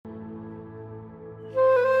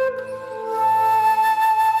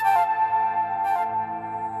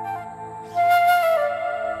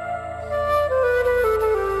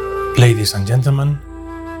Ladies and gentlemen,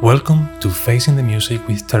 welcome to Facing the Music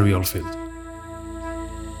with Terry Oldfield.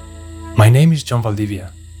 My name is John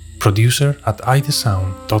Valdivia, producer at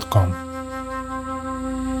ithesound.com.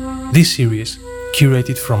 This series,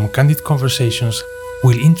 curated from candid conversations,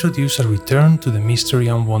 will introduce a return to the mystery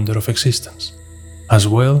and wonder of existence, as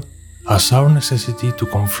well as our necessity to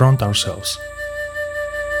confront ourselves.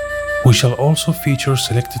 We shall also feature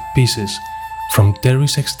selected pieces from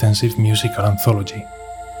Terry's extensive musical anthology.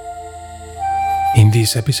 In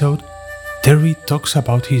this episode, Terry talks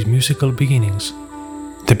about his musical beginnings,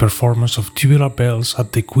 the performance of Tubular bells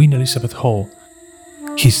at the Queen Elizabeth Hall,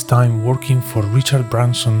 his time working for Richard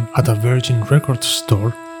Branson at a Virgin Records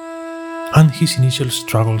store, and his initial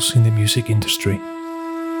struggles in the music industry.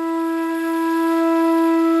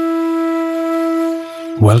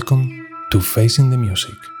 Welcome to Facing the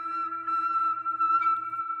Music.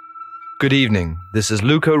 Good evening, this is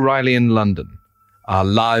Luke O'Reilly in London. Our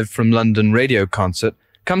Live from London radio concert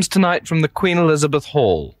comes tonight from the Queen Elizabeth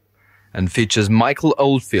Hall and features Michael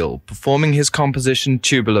Oldfield performing his composition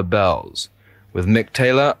Tubular Bells, with Mick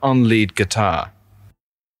Taylor on lead guitar.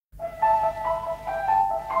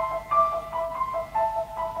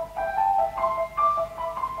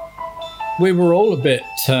 We were all a bit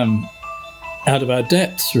out of our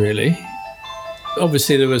depths, really.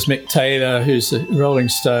 Obviously, there was Mick Taylor, who's a Rolling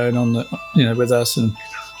Stone, on the with us, and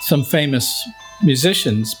some famous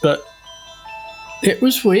musicians, but it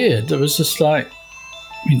was weird. There was just like,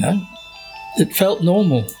 it felt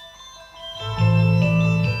normal.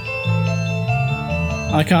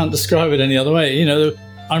 I can't describe it any other way.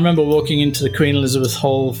 I remember walking into the Queen Elizabeth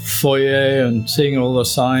Hall foyer and seeing all the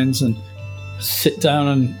signs and sit down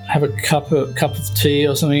and have a cup of tea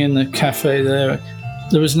or something in the cafe there.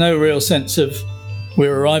 There was no real sense of we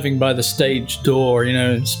were arriving by the stage door,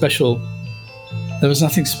 special. There was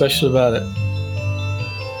nothing special about it.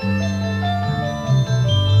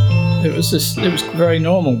 It was very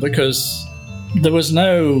normal because there was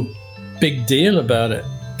no big deal about it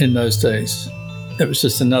in those days. It was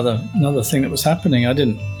just another thing that was happening. I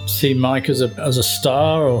didn't see Mike as a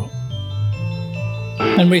star,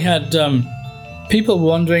 and we had people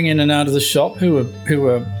wandering in and out of the shop who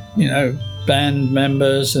were band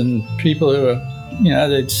members and people who were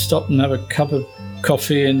they'd stop and have a cup of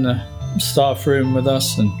coffee in the staff room with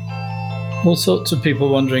us, and all sorts of people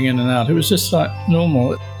wandering in and out. It was just like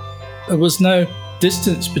normal. There was no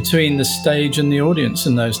distance between the stage and the audience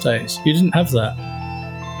in those days. You didn't have that.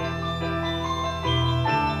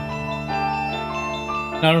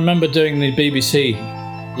 I remember doing the BBC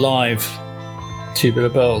live Tubular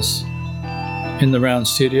Bells in the Round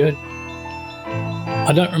Studio.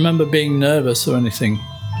 I don't remember being nervous or anything,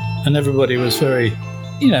 and everybody was very,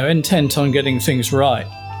 intent on getting things right.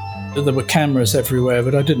 There were cameras everywhere,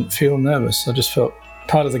 but I didn't feel nervous. I just felt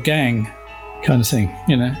part of the gang kind of thing,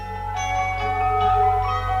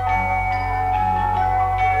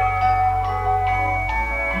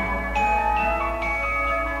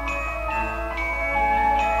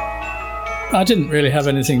 I didn't really have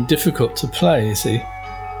anything difficult to play, you see.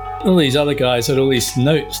 All these other guys had all these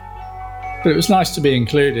notes, but it was nice to be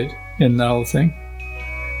included in the whole thing.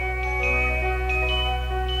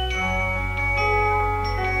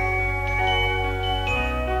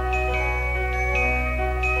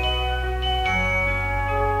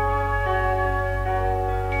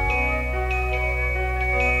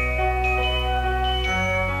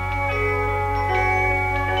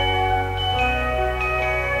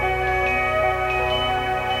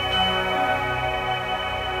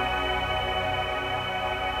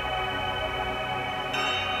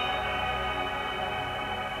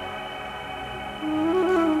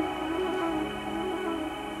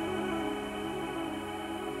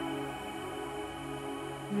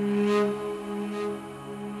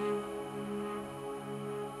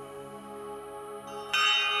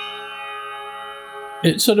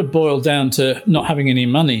 It sort of boiled down to not having any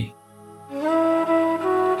money.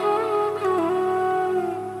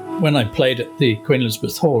 When I played at the Queen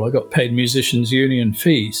Elizabeth Hall, I got paid musicians' union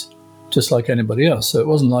fees, just like anybody else. So it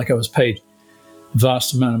wasn't like I was paid a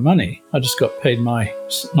vast amount of money. I just got paid my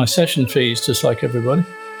session fees, just like everybody.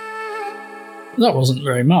 That wasn't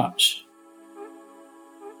very much.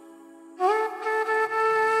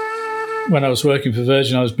 When I was working for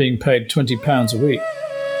Virgin, I was being paid £20 a week.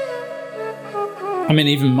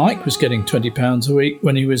 Even Mike was getting £20 a week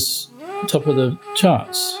when he was top of the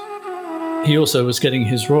charts. He also was getting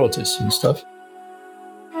his royalties and stuff.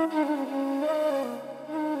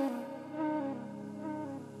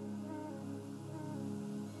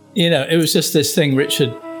 It was just this thing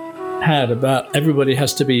Richard had about everybody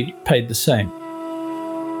has to be paid the same.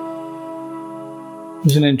 It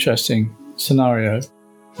was an interesting scenario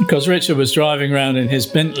because Richard was driving around in his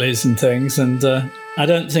Bentleys and things, and I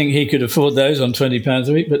don't think he could afford those on £20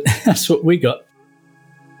 a week, but that's what we got.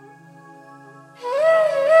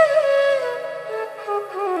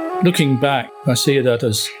 Looking back, I see that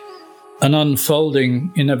as an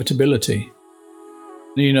unfolding inevitability.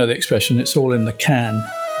 You know the expression, it's all in the can,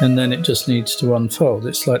 and then it just needs to unfold.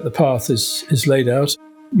 It's like the path is laid out,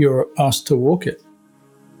 you're asked to walk it.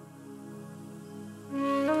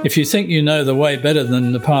 If you think you know the way better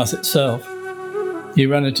than the path itself,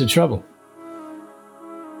 you run into trouble.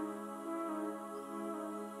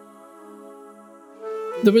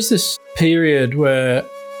 There was this period where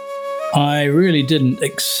I really didn't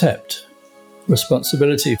accept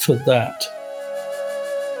responsibility for that.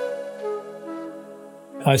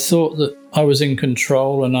 I thought that I was in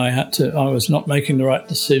control and I was not making the right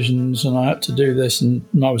decisions and I had to do this, and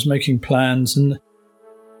I was making plans, and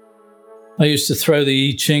I used to throw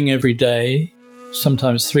the I Ching every day,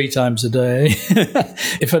 sometimes 3 times a day,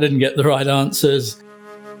 if I didn't get the right answers.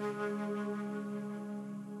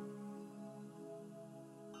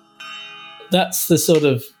 That's the sort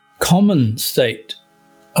of common state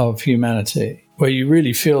of humanity, where you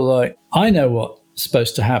really feel like, I know what's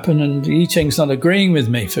supposed to happen, and the I Ching's not agreeing with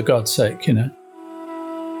me, for God's sake, you know.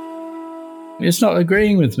 It's not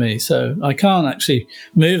agreeing with me, so I can't actually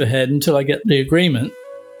move ahead until I get the agreement.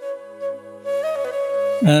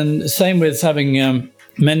 And same with having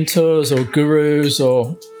mentors or gurus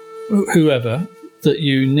or whoever, that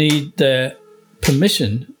you need their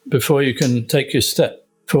permission before you can take your step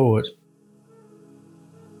forward.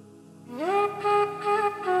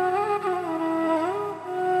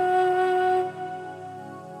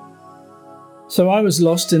 So I was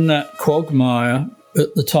lost in that quagmire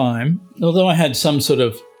at the time. Although I had some sort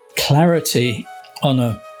of clarity on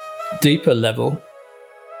a deeper level,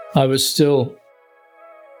 I was still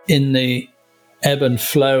in the ebb and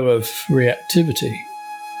flow of reactivity.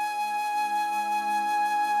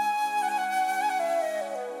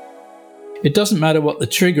 It doesn't matter what the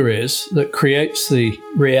trigger is that creates the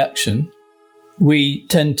reaction. We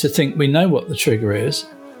tend to think we know what the trigger is,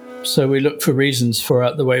 so we look for reasons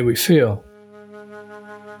for the way we feel.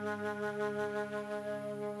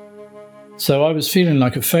 So I was feeling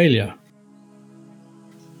like a failure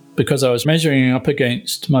because I was measuring up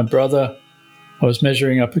against my brother. I was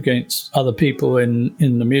measuring up against other people in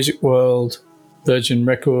the music world, Virgin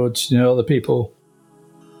Records, other people.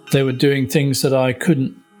 They were doing things that I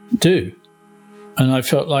couldn't do. And I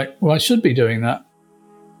felt like, well, I should be doing that.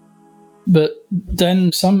 But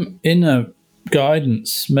then some inner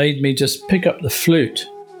guidance made me just pick up the flute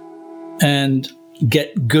and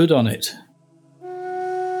get good on it.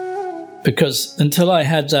 Because until I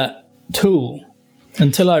had that tool,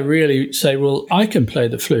 until I really say, well, I can play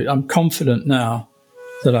the flute, I'm confident now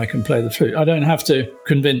that I can play the flute. I don't have to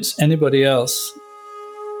convince anybody else,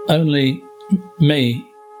 only me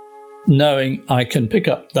knowing I can pick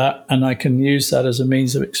up that and I can use that as a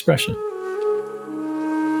means of expression.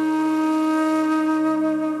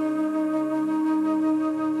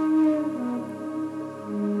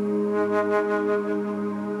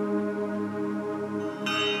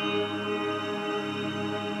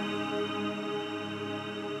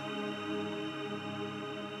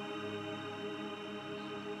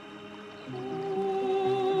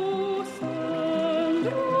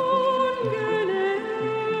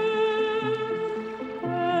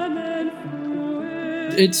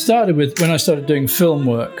 It started with when I started doing film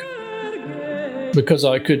work, because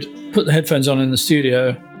I could put the headphones on in the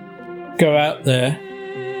studio, go out there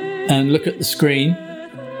and look at the screen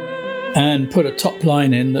and put a top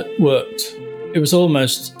line in that worked. It was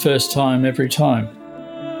almost first time every time.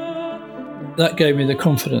 That gave me the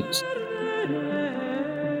confidence.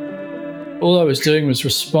 All I was doing was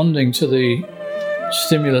responding to the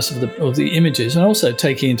stimulus of the images, and also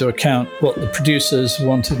taking into account what the producers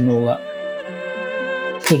wanted and all that.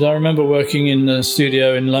 But I remember working in the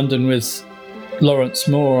studio in London with Lawrence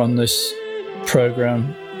Moore on this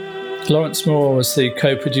program. Lawrence Moore was the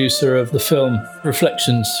co-producer of the film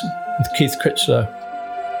Reflections with Keith Critchlow.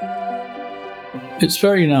 It's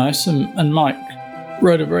very nice, and Mike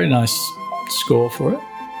wrote a very nice score for it.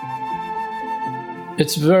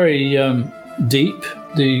 It's very deep,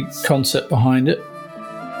 the concept behind it.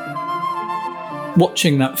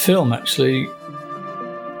 Watching that film actually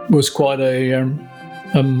was quite a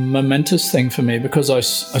momentous thing for me, because I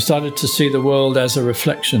started to see the world as a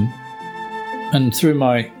reflection. And through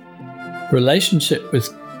my relationship with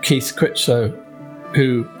Keith Critchlow,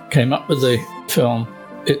 who came up with the film,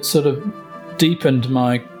 it sort of deepened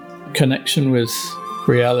my connection with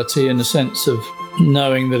reality in the sense of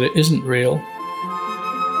knowing that it isn't real.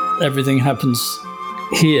 everything happens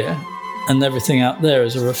here and everything out there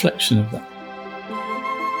is a reflection of that.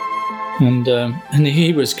 And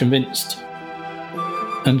he was convinced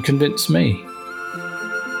and convinced me.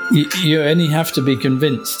 You only have to be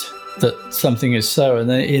convinced that something is so, and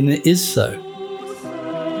it is so.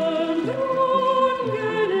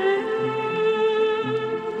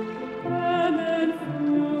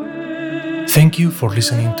 Thank you for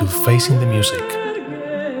listening to Facing the Music.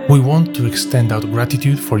 We want to extend our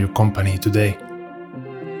gratitude for your company today.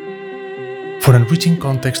 For enriching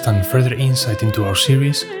context and further insight into our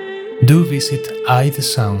series, do visit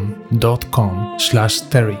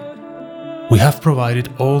ithesound.com/Terry. We have provided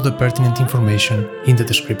all the pertinent information in the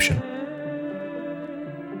description.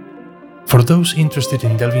 For those interested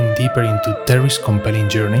in delving deeper into Terry's compelling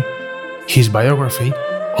journey, his biography,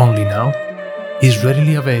 Only Now, is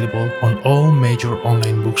readily available on all major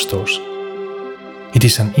online bookstores. It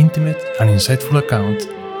is an intimate and insightful account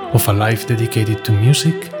of a life dedicated to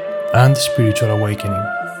music and spiritual awakening.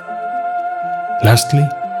 Lastly,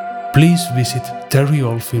 please visit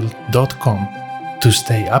terryoldfield.com to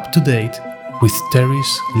stay up to date with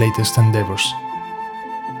Terry's latest endeavors.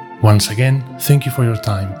 Once again, thank you for your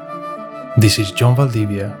time. This is John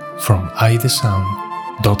Valdivia from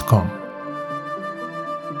ithesound.com.